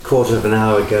quarter of an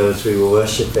hour ago as we were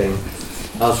worshipping,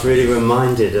 I was really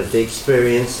reminded of the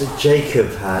experience that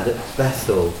Jacob had at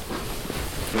Bethel.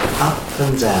 Up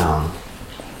and down,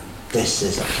 this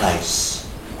is a place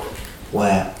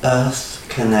where earth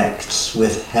connects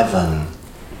with heaven.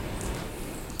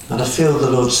 And I feel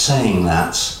the Lord saying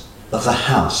that of the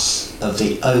house of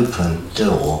the open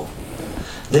door.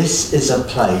 This is a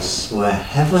place where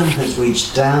heaven has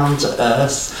reached down to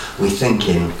earth. We think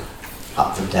in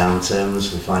up and down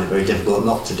terms. We find it very difficult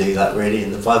not to do that really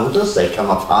in the Bible. Does they come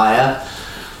up higher?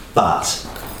 But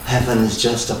heaven is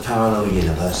just a parallel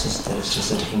universe. It's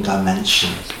just a different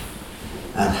dimension.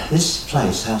 And this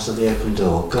place, House of the Open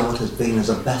Door, God has been as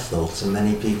a Bethel to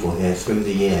many people here through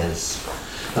the years.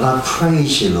 And I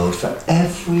praise you, Lord, for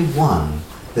everyone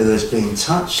who has been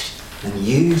touched and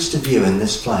used of you in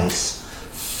this place.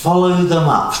 Follow them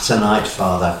up tonight,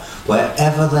 Father,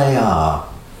 wherever they are,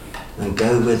 and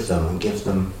go with them and give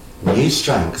them new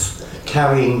strength,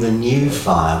 carrying the new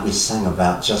fire we sang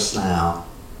about just now.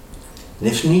 And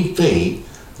if need be,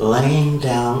 laying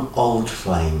down old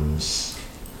flames,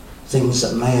 things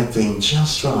that may have been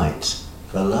just right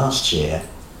for last year,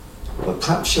 but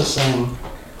perhaps you're saying,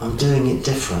 I'm doing it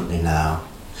differently now,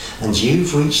 and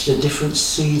you've reached a different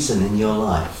season in your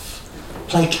life.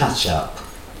 Play catch up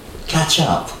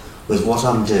with what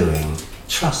I'm doing.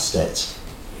 Trust it.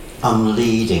 I'm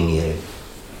leading you.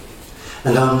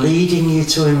 And I'm leading you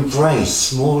to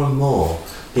embrace more and more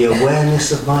the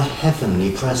awareness of my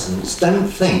heavenly presence. Don't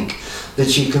think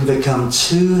that you can become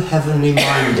too heavenly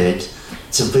minded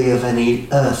to be of any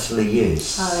earthly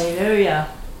use. Hallelujah.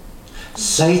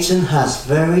 Satan has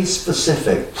very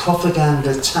specific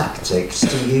propaganda tactics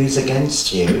to use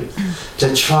against you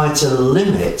to try to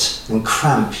limit and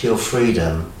cramp your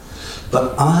freedom.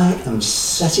 But I am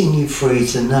setting you free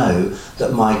to know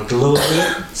that my glory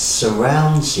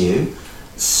surrounds you,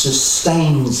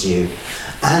 sustains you,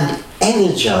 and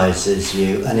energizes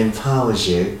you and empowers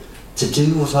you to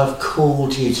do what I've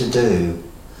called you to do.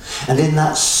 And in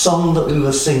that song that we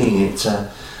were singing, it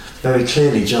very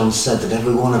clearly John said that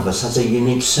every one of us has a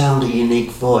unique sound, a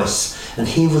unique voice. And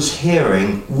he was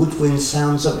hearing woodwind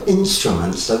sounds of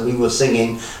instruments that we were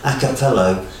singing a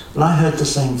cappella. And I heard the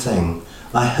same thing.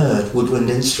 I heard woodwind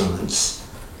instruments.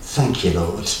 Thank you,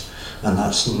 Lord. And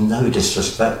that's no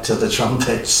disrespect to the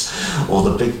trumpets or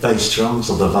the big bass drums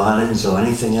or the violins or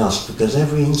anything else, because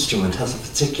every instrument has a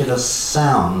particular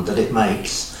sound that it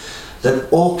makes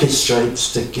that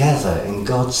orchestrates together in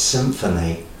God's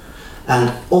symphony.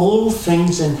 And all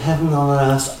things in heaven and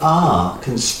on earth are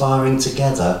conspiring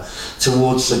together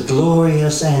towards the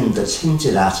glorious end that's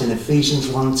hinted at in Ephesians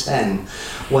 1:10,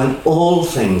 when all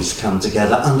things come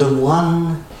together under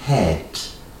one head,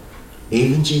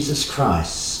 even Jesus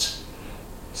Christ,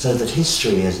 so that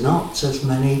history is not, as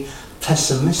many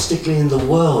pessimistically in the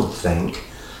world think,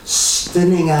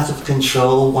 spinning out of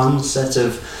control, one set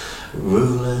of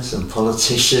rulers and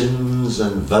politicians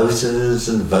and voters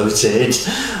and voted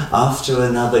after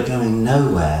another going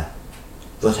nowhere,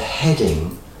 but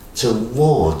heading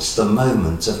towards the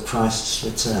moment of Christ's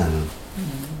return.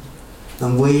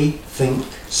 And we think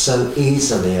so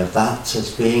easily of that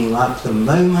as being like the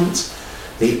moment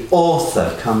the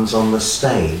author comes on the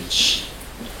stage,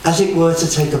 as it were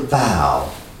to take a bow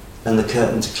and the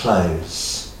curtain to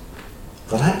close.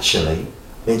 But actually,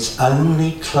 it's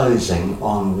only closing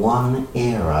on one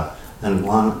era and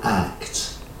one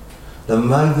act. The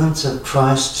moment of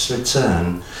Christ's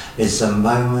return is the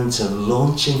moment of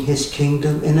launching his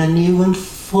kingdom in a new and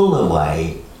fuller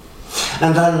way.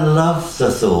 And I love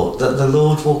the thought that the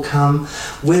Lord will come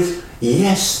with,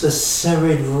 yes, the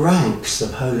serried ranks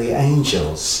of holy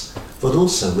angels, but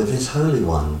also with his holy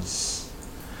ones.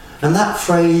 And that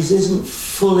phrase isn't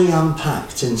fully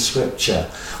unpacked in Scripture.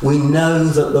 We know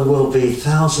that there will be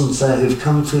thousands there who've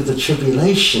come through the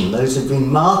tribulation, those who've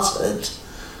been martyred.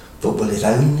 But will it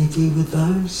only be with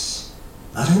those?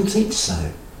 I don't think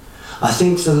so. I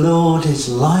think the Lord is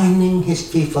lining his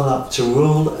people up to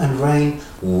rule and reign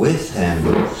with him,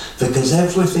 because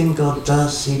everything God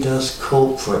does, he does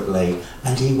corporately,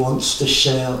 and he wants to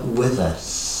share with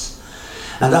us.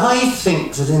 And I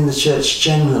think that in the church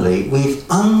generally, we've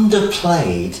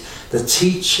underplayed the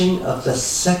teaching of the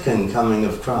second coming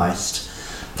of Christ,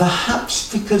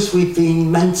 perhaps because we've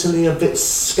been mentally a bit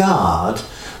scarred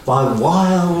by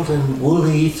wild and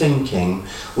woolly thinking,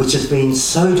 which has been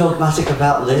so dogmatic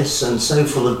about this and so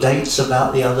full of dates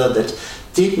about the other that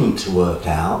didn't work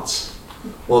out,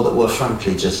 or that were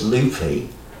frankly just loopy,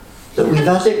 that we've,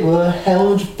 as it were,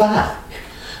 held back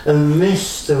and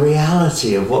missed the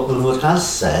reality of what the Lord has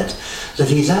said, that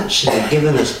he's actually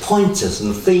given us pointers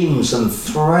and themes and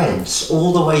threads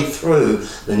all the way through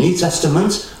the New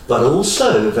Testament, but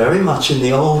also very much in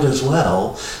the Old as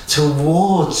well,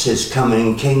 towards his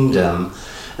coming kingdom.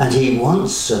 And he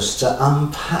wants us to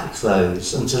unpack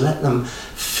those and to let them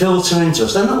filter into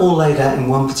us. They're not all laid out in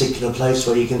one particular place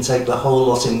where you can take the whole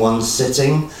lot in one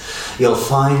sitting. You'll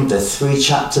find the 3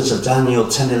 chapters of Daniel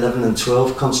 10, 11 and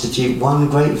 12 constitute one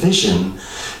great vision.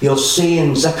 You'll see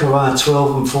in Zechariah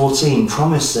 12 and 14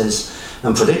 promises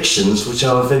and predictions which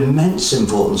are of immense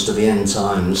importance to the end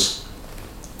times.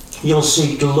 You'll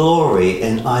see glory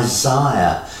in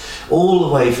Isaiah. All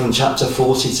the way from chapter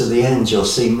 40 to the end, you'll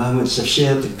see moments of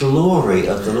sheer the glory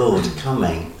of the Lord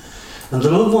coming. And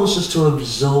the Lord wants us to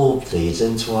absorb these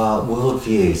into our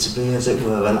worldview, to be, as it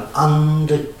were, an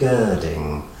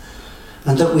undergirding.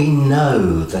 And that we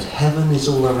know that heaven is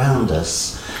all around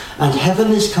us, and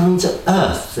heaven is coming to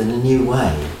earth in a new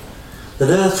way.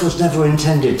 That earth was never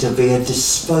intended to be a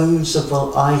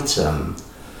disposable item,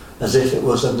 as if it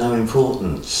was of no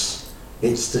importance.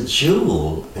 It's the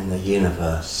jewel in the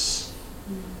universe.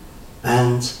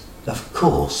 And, of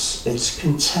course, it's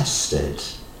contested.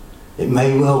 It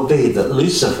may well be that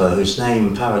Lucifer, whose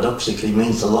name paradoxically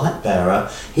means the light bearer,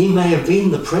 he may have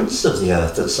been the prince of the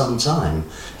earth at some time.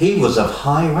 He was of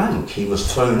high rank. He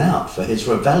was thrown out for his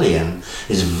rebellion,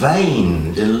 his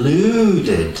vain,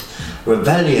 deluded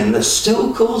rebellion that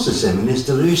still causes him in his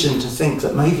delusion to think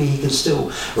that maybe he can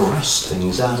still wrest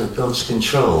things out of God's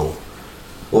control.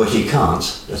 Or if he can't,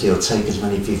 that he'll take as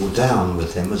many people down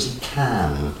with him as he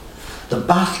can. The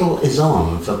battle is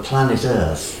on for planet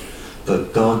Earth,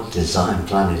 but God designed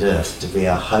planet Earth to be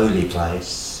a holy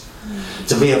place,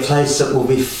 to be a place that will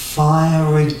be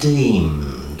fire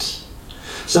redeemed,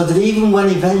 so that even when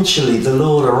eventually the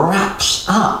Lord wraps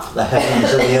up the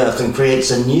heavens and the earth and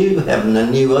creates a new heaven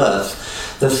and new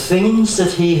earth, the things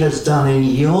that he has done in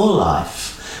your life,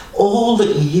 all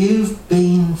that you've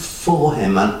been for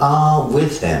him and are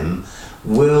with him,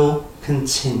 will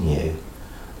continue.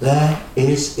 There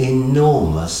is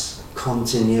enormous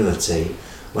continuity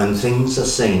when things are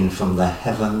seen from the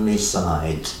heavenly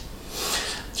side.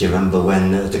 Do you remember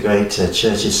when the great church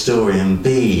historian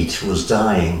Bede was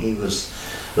dying? He was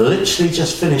literally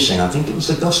just finishing, I think it was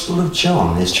the Gospel of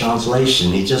John, his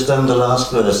translation. He'd just done the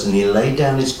last verse and he laid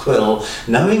down his quill,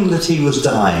 knowing that he was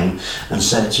dying, and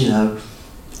said, you know,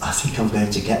 I think I'm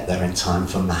going to get there in time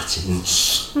for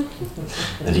Matins.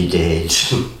 And he did.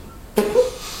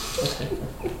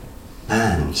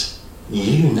 And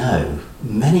you know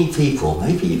many people,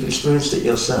 maybe you've experienced it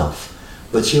yourself,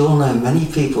 but you'll know many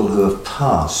people who have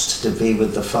passed to be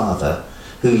with the Father,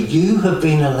 who you have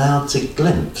been allowed to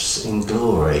glimpse in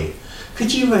glory.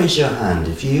 Could you raise your hand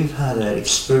if you've had an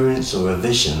experience or a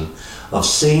vision of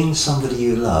seeing somebody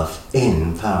you love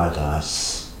in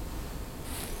paradise?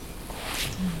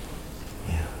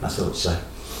 Yeah, I thought so.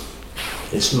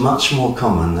 It's much more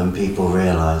common than people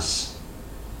realise.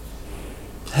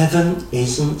 Heaven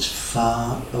isn't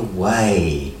far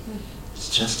away.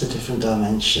 It's just a different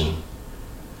dimension.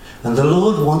 And the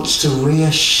Lord wants to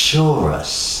reassure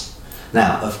us.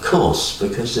 Now, of course,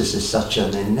 because this is such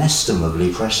an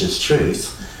inestimably precious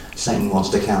truth, Satan wants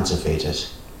to counterfeit it.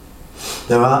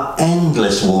 There are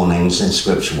endless warnings in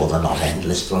Scripture, well, they're not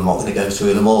endless, but I'm not going to go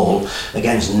through them all,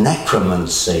 against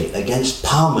necromancy, against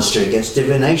palmistry, against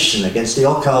divination, against the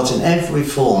occult in every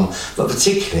form, but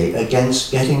particularly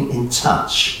against getting in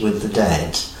touch with the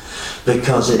dead.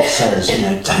 Because it says, you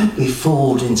know, don't be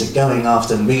fooled into going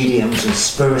after mediums and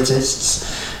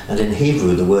spiritists. And in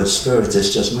Hebrew, the word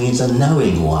spiritist just means a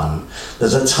knowing one.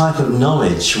 There's a type of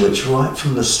knowledge which right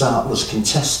from the start was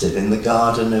contested in the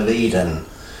Garden of Eden.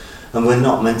 And we're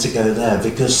not meant to go there,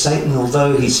 because Satan,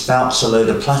 although he spouts a load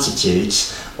of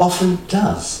platitudes, often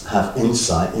does have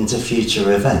insight into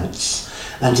future events.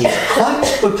 And he's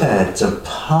quite prepared to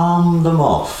palm them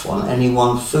off on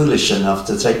anyone foolish enough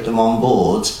to take them on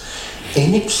board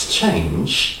in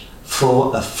exchange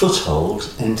for a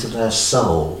foothold into their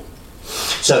soul.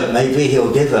 So it may be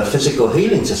he'll give a physical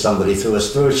healing to somebody through a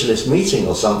spiritualist meeting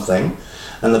or something,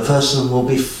 and the person will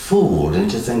be fooled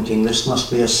into thinking this must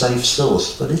be a safe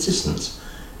source, but it isn't.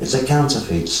 It's a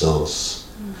counterfeit source.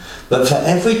 But for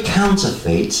every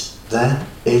counterfeit, there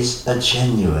is a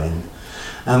genuine.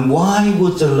 And why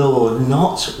would the Lord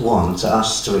not want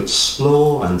us to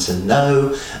explore and to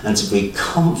know and to be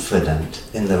confident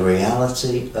in the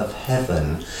reality of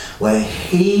heaven, where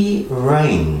he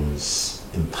reigns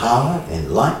in power,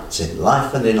 in light, in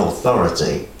life and in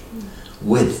authority,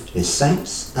 with his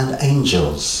saints and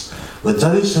angels, with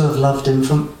those who have loved him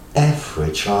from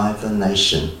every tribe and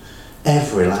nation.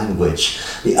 every language.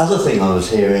 The other thing I was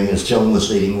hearing as John was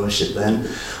leading worship then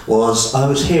was I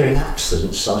was hearing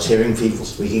accents. I was hearing people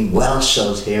speaking Welsh. I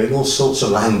was hearing all sorts of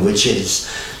languages.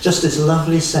 Just this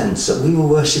lovely sense that we were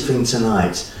worshipping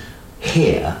tonight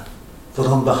here, but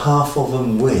on behalf of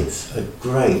and with a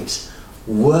great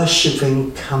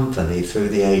worshipping company through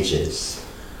the ages,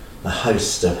 the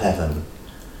host of heaven.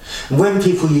 And when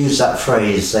people use that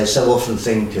phrase, they so often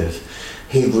think of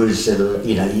Hebrews,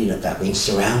 that being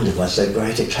surrounded by so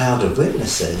great a cloud of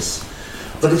witnesses.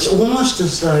 But it's almost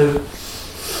as though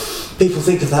people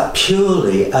think of that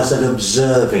purely as an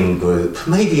observing group,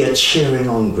 maybe a cheering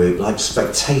on group, like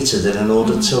spectators in an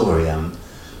auditorium.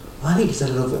 I think it's a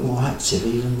little bit more active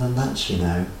even than that, you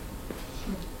know.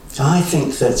 I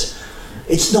think that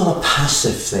it's not a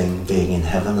passive thing being in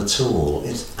heaven at all,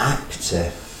 it's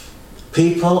active.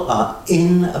 People are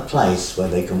in a place where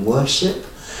they can worship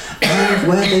and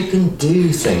where they can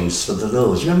do things for the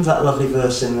Lord. You remember that lovely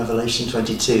verse in Revelation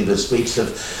 22 that speaks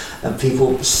of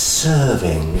people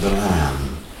serving the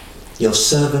Lamb? Your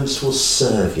servants will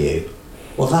serve you.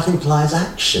 Well, that implies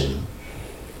action.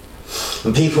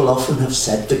 And people often have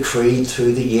said the creed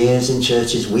through the years in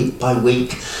churches, week by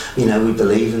week, we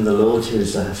believe in the Lord who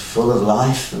is full of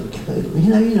life, and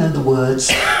you know the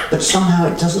words, but somehow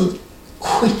it doesn't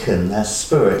quicken their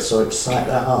spirits or excite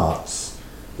their hearts.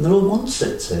 And the Lord wants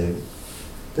it to.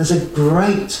 There's a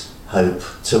great hope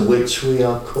to which we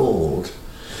are called,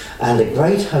 and a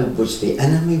great hope which the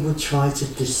enemy would try to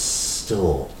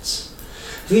distort.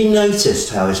 Have you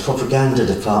noticed how his propaganda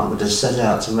department has set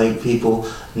out to make people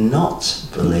not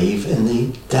believe in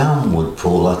the downward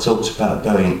pull? I talked about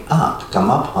going up, come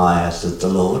up higher, said the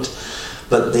Lord.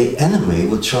 But the enemy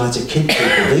would try to kid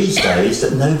people these days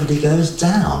that nobody goes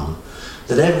down,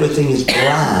 that everything is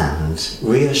bland,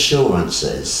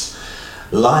 reassurances,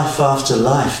 life after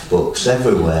life books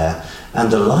everywhere, and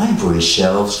the library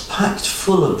shelves packed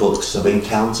full of books of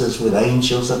encounters with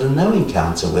angels that are no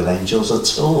encounter with angels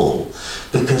at all,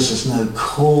 because there's no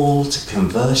call to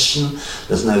conversion,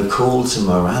 there's no call to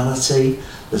morality,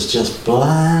 there's just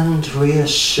bland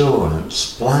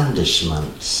reassurance,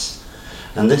 blandishments.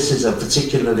 And this is a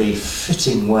particularly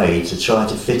fitting way to try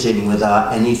to fit in with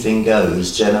our anything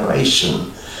goes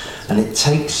generation. And it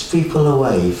takes people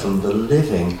away from the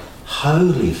living,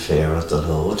 holy fear of the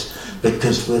Lord,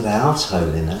 because without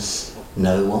holiness,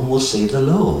 no one will see the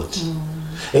Lord.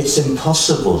 It's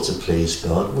impossible to please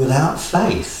God without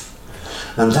faith.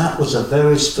 And that was a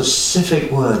very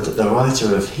specific word that the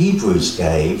writer of Hebrews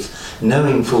gave,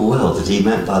 knowing full well that he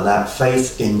meant by that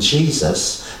faith in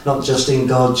Jesus, not just in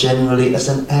God generally as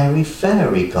an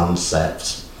airy-fairy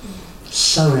concept.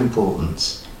 So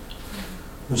important.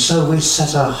 And so we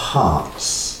set our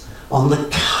hearts on the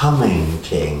coming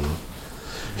King,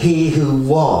 he who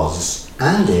was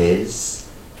and is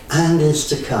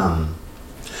to come.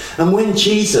 And when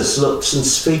Jesus looks and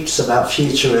speaks about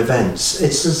future events,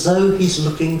 it's as though he's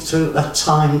looking through a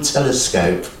time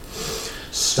telescope.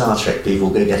 Star Trek people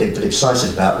are getting a bit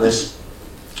excited about this.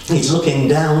 He's looking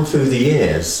down through the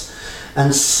years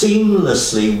and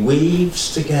seamlessly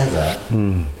weaves together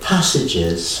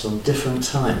passages from different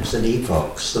times and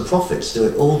epochs. The prophets do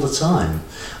it all the time.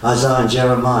 Isaiah and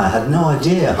Jeremiah had no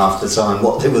idea half the time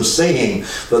what they were seeing,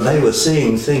 but they were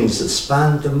seeing things that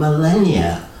spanned the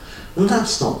millennia. And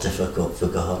that's not difficult for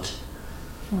God.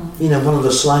 One of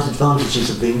the slight advantages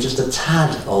of being just a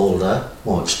tad older,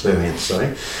 more experienced,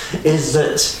 is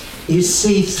that you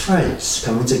see threads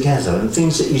coming together and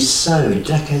things that you sowed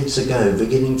decades ago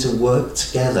beginning to work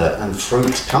together and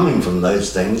fruit coming from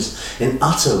those things in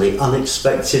utterly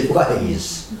unexpected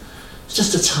ways. It's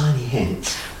just a tiny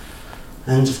hint.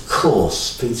 And of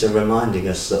course, Peter reminding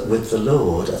us that with the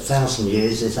Lord, 1,000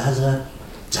 years is as a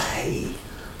day.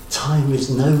 Time is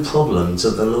no problem to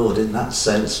the Lord in that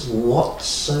sense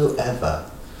whatsoever.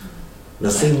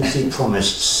 The things he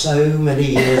promised so many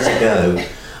years ago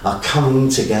are coming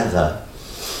together.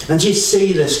 And you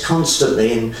see this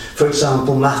constantly in, for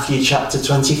example, Matthew chapter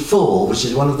 24, which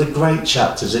is one of the great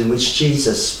chapters in which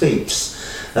Jesus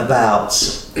speaks about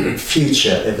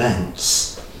future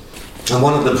events. And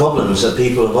one of the problems that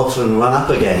people have often run up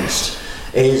against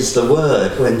is the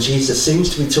word when Jesus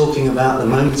seems to be talking about the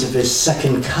moment of his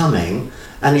second coming,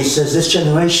 and he says this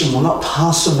generation will not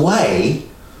pass away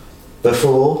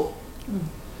before.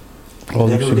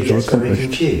 Everybody gets very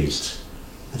confused.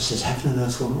 And says, heaven and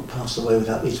earth will not pass away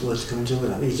without these words coming to,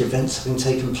 without these events having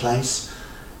taken place.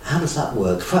 How does that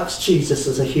work? Perhaps Jesus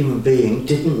as a human being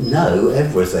didn't know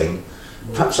everything.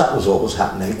 Perhaps that was what was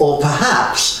happening. Or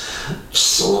perhaps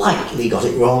slightly got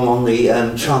it wrong on the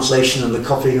translation and the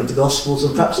copying of the Gospels,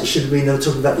 and perhaps it should have been they were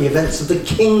talking about the events of the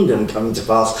kingdom coming to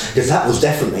pass, because that was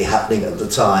definitely happening at the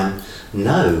time.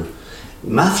 No.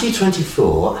 Matthew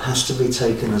 24 has to be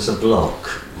taken as a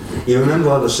block. You remember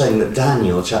I was saying that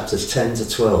Daniel chapters 10 to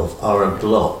 12 are a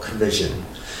block vision.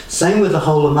 Same with the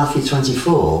whole of Matthew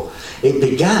 24. It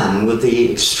began with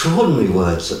the extraordinary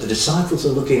words that the disciples are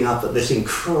looking up at this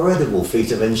incredible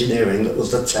feat of engineering that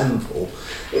was the temple.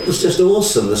 It was just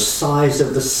awesome, the size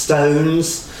of the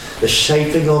stones, the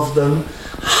shaping of them,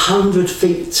 100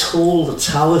 feet tall, the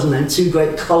towers, and then 2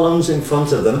 great columns in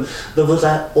front of them. There was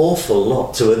an awful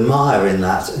lot to admire in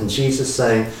that, and Jesus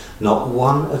saying, not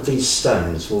one of these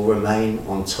stones will remain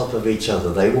on top of each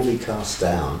other. They will be cast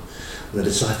down. And the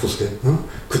disciples go, huh?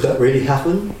 Could that really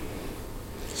happen?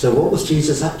 So what was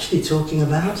Jesus actually talking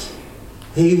about?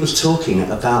 He was talking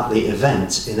about the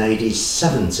event in AD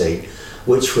 70,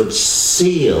 which would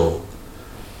seal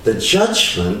the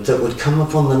judgment that would come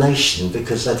upon the nation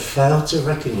because they'd failed to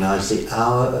recognise the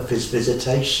hour of his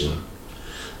visitation.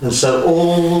 And so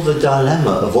all the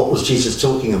dilemma of what was Jesus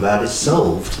talking about is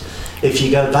solved if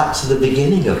you go back to the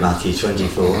beginning of Matthew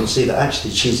 24 and see that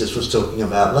actually Jesus was talking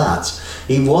about that.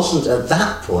 He wasn't at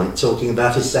that point talking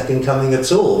about his second coming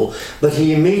at all, but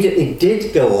he immediately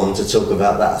did go on to talk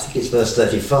about that. I think it's verse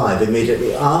 35,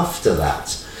 immediately after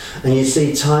that. And you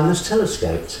see, time has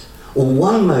telescoped.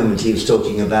 One moment he was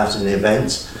talking about an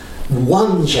event,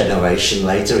 one generation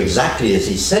later, exactly as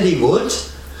he said he would,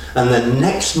 and the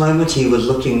next moment he was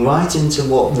looking right into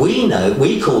what we know,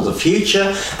 we call the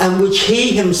future, and which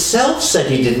he himself said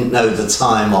he didn't know the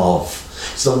time of.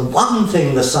 So the one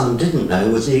thing the Son didn't know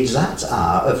was the exact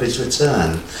hour of his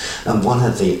return. And one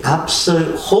of the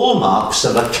absolute hallmarks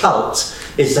of a cult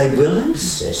is they will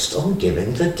insist on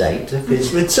giving the date of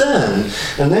his return,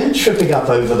 and then tripping up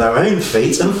over their own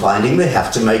feet and finding they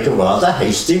have to make a rather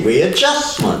hasty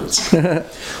readjustment.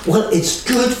 Well, it's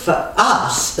good for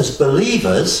us as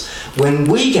believers when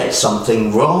we get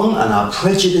something wrong and our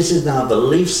prejudices and our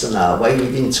beliefs and our way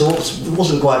we've been taught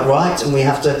wasn't quite right, and we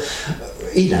have to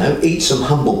eat some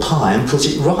humble pie and put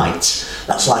it right.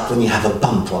 That's like when you have a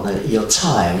bump on your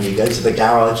tyre and you go to the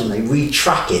garage and they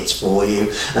retrack it for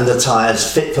you and the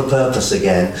tyre's fit for purpose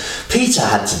again. Peter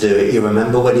had to do it, you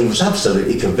remember, when he was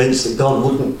absolutely convinced that God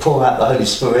wouldn't pour out the Holy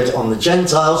Spirit on the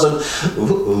Gentiles,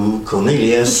 and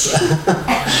Cornelius,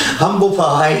 humble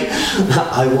pie,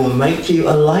 I will make you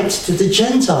a light to the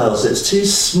Gentiles. It's too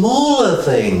small a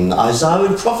thing. Isaiah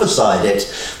had prophesied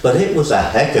it, but it was a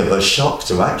heck of a shock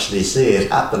to actually see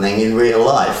it happening in real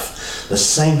life. The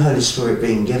same Holy Spirit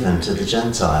being given to the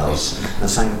Gentiles. And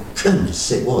thank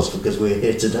goodness it was, because we're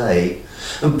here today.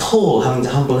 And Paul having to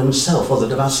humble himself on the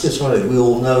Damascus Road, we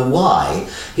all know why.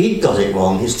 He'd got it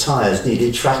wrong. His tyres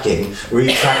needed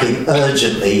retracking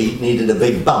urgently. He needed a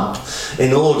big bump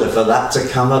in order for that to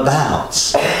come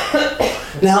about.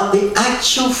 Now, the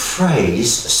actual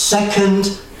phrase,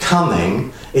 second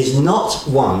coming, is not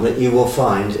one that you will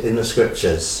find in the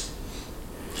scriptures.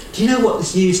 Do you know what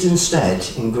is used instead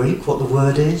in Greek, what the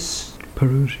word is?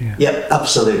 Parousia. Yep,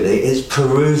 absolutely. It's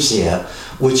parousia,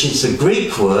 which is the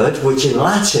Greek word which in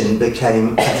Latin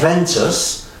became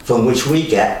adventus, from which we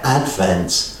get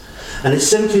Advent. And it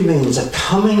simply means a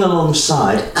coming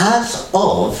alongside as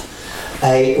of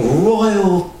a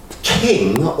royal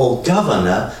king or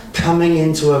governor coming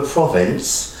into a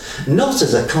province, not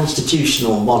as a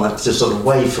constitutional monarch to sort of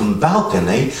wave from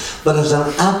balcony, but as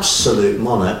an absolute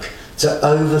monarch to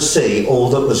oversee all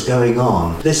that was going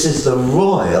on. This is the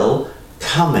royal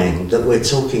coming that we're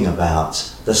talking about,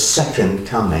 the second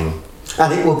coming.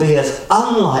 And it will be as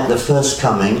unlike the first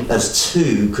coming as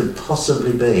two could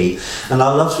possibly be. And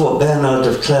I love what Bernard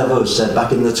of Clairvaux said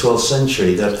back in the 12th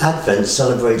century, that Advent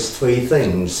celebrates 3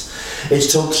 things.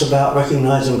 It talks about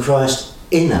recognising Christ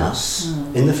in us,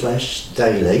 in the flesh,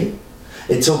 daily.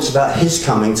 It talks about his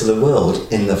coming to the world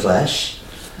in the flesh.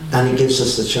 And it gives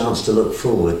us the chance to look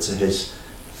forward to his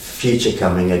future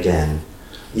coming again.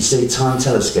 You see, time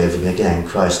telescoping again.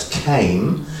 Christ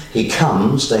came, he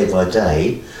comes day by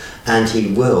day, and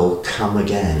he will come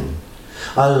again.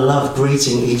 I love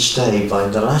greeting each day by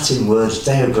the Latin words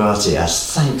Deo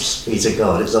gratias, thanks be to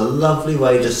God. It's a lovely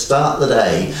way to start the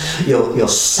day. You're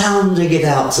sounding it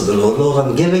out to the Lord. Lord,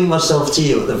 I'm giving myself to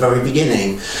you at the very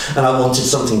beginning. And I wanted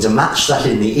something to match that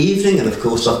in the evening. And of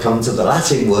course I've come to the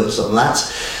Latin words on that.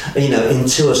 In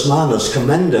tuas manus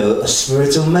commendo a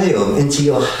spiritum meum. Into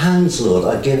your hands, Lord,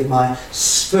 I give my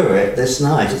spirit this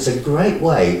night. It's a great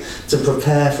way to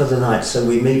prepare for the night. So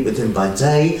we meet with him by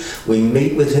day, we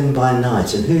meet with him by night.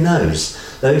 And who knows,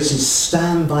 those who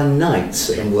stand by night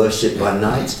and worship by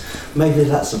night maybe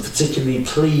that's a particularly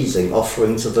pleasing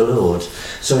offering to the Lord.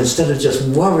 So instead of just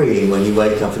worrying when you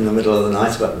wake up in the middle of the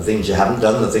night about the things you haven't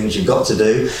done, the things you've got to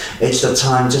do, it's the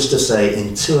time just to say, in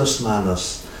tuas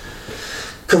manos,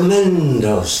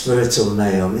 commendo spiritum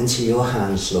meum, into your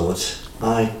hands, Lord.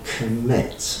 I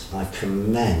commit, I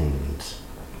commend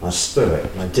my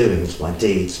spirit, my doings, my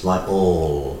deeds, my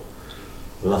all.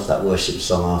 I love that worship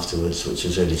song afterwards, which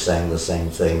was really saying the same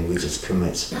thing. We just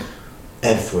commit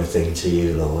everything to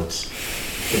you, Lord.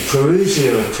 The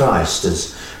parousia of Christ,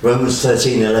 as Romans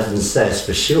 13:11 says,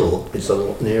 for sure, it's a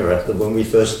lot nearer than when we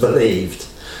first believed.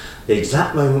 The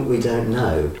exact moment we don't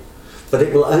know, but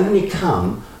it will only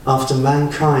come after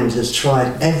mankind has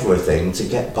tried everything to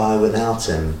get by without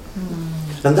him.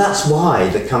 And that's why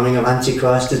the coming of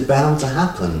Antichrist is bound to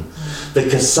happen,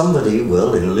 because somebody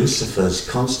will, in Lucifer's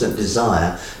constant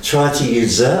desire, try to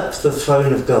usurp the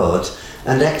throne of God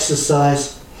and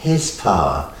exercise his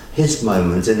power, his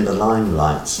moment in the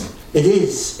limelight. It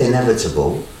is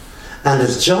inevitable, and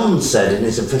as John said in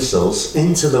his epistles,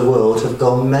 into the world have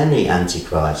gone many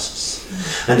antichrists.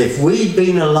 And if we'd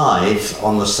been alive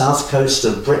on the south coast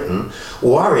of Britain,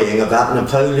 worrying about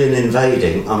Napoleon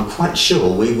invading, I'm quite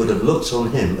sure we would have looked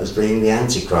on him as being the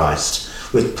Antichrist,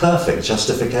 with perfect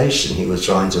justification. He was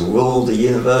trying to rule the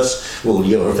universe, rule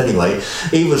Europe anyway.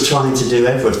 He was trying to do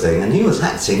everything, and he was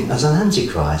acting as an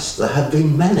Antichrist. There have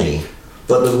been many,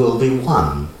 but there will be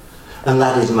one, and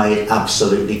that is made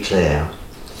absolutely clear.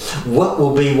 What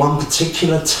will be one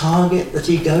particular target that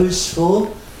he goes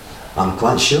for? I'm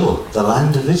quite sure, the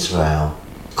land of Israel.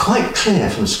 Quite clear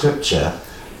from Scripture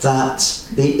that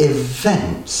the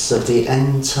events of the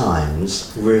end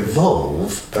times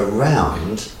revolve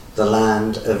around the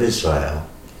land of Israel.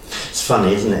 It's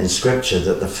funny, isn't it, in Scripture,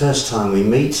 that the first time we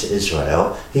meet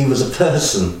Israel, he was a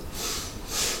person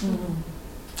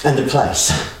and a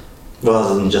place,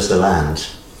 rather than just a land.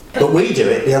 But we do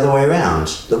it the other way around,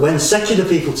 that when secular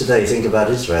people today think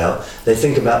about Israel, they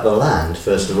think about the land,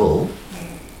 first of all.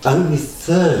 Only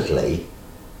thirdly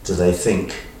do they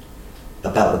think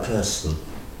about the person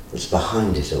that's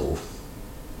behind it all.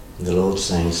 And the Lord's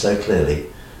saying so clearly,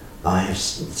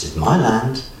 this is my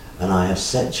land, and I have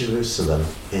set Jerusalem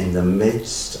in the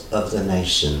midst of the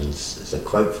nations. It's a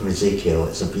quote from Ezekiel,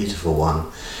 it's a beautiful one.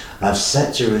 I've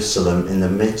set Jerusalem in the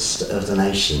midst of the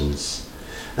nations.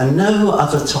 And no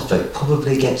other topic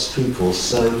probably gets people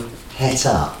so het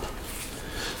up.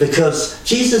 Because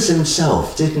Jesus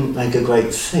himself didn't make a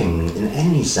great thing in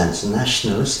any sense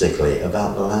nationalistically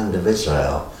about the land of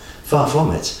Israel. Far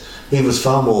from it. He was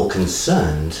far more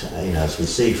concerned, as we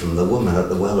see from the woman at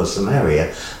the well of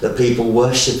Samaria, that people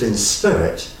worship in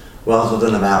spirit rather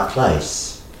than about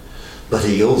place. But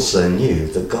he also knew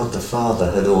that God the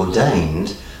Father had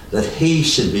ordained that he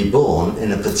should be born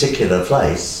in a particular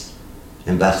place,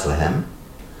 in Bethlehem,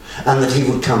 and that he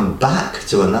would come back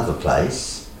to another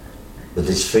place with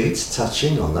his feet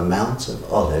touching on the Mount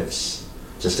of Olives,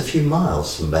 just a few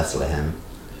miles from Bethlehem.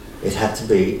 It had to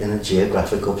be in a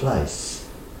geographical place.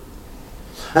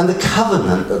 And the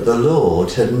covenant that the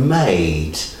Lord had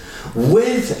made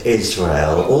with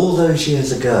Israel all those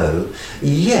years ago,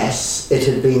 yes, it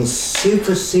had been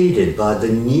superseded by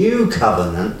the new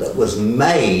covenant that was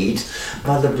made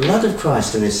by the blood of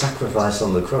Christ and his sacrifice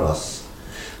on the cross.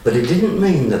 But it didn't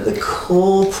mean that the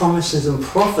core promises and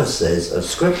prophecies of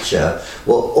Scripture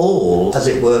were all, as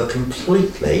it were,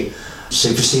 completely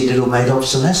superseded or made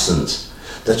obsolescent.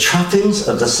 The trappings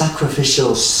of the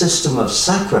sacrificial system of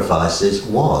sacrifices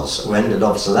was rendered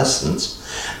obsolescent,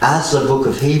 as the book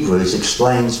of Hebrews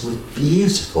explains with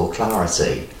beautiful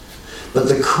clarity. But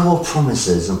the core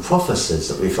promises and prophecies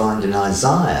that we find in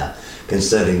Isaiah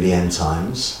concerning the end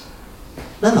times,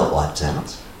 they're not wiped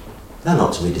out. They're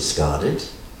not to be discarded.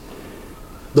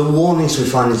 The warnings we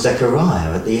find in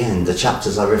Zechariah at the end, the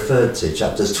chapters I referred to,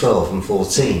 chapters 12 and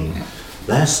 14,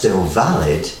 they're still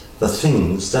valid for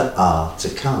things that are to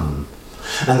come.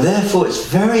 And therefore it's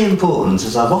very important,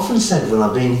 as I've often said when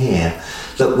I've been here,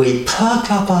 that we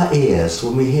perk up our ears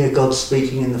when we hear God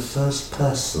speaking in the first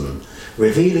person,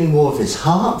 revealing more of his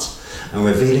heart and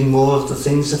revealing more of the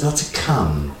things that are to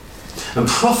come. And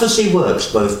prophecy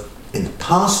works both in the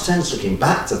past tense, looking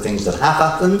back to things that have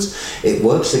happened. It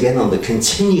works again on the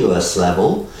continuous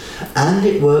level, and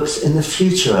it works in the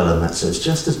future elements. It's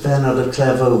just as Bernard of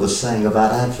Clairvaux was saying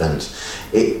about Advent.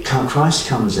 Christ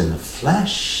comes in the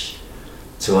flesh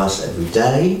to us every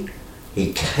day.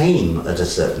 He came at a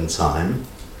certain time,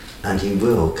 and he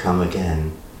will come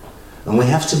again. And we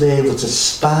have to be able to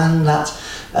span that,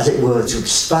 as it were, to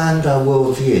expand our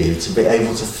worldview, to be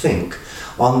able to think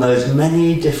on those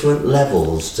many different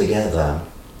levels together.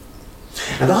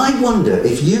 And I wonder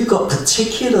if you've got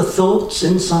particular thoughts,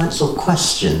 insights, or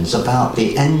questions about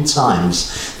the end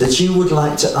times that you would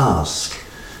like to ask,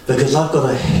 because I've got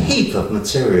a heap of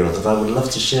material that I would love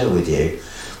to share with you.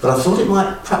 But I thought it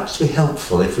might perhaps be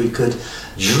helpful if we could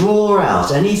draw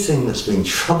out anything that's been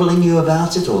troubling you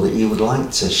about it or that you would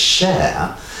like to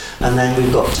share. And then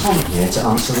we've got Tom here to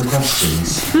answer the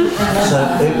questions.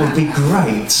 So it would be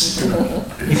great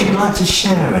if you'd like to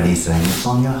share anything that's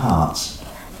on your heart.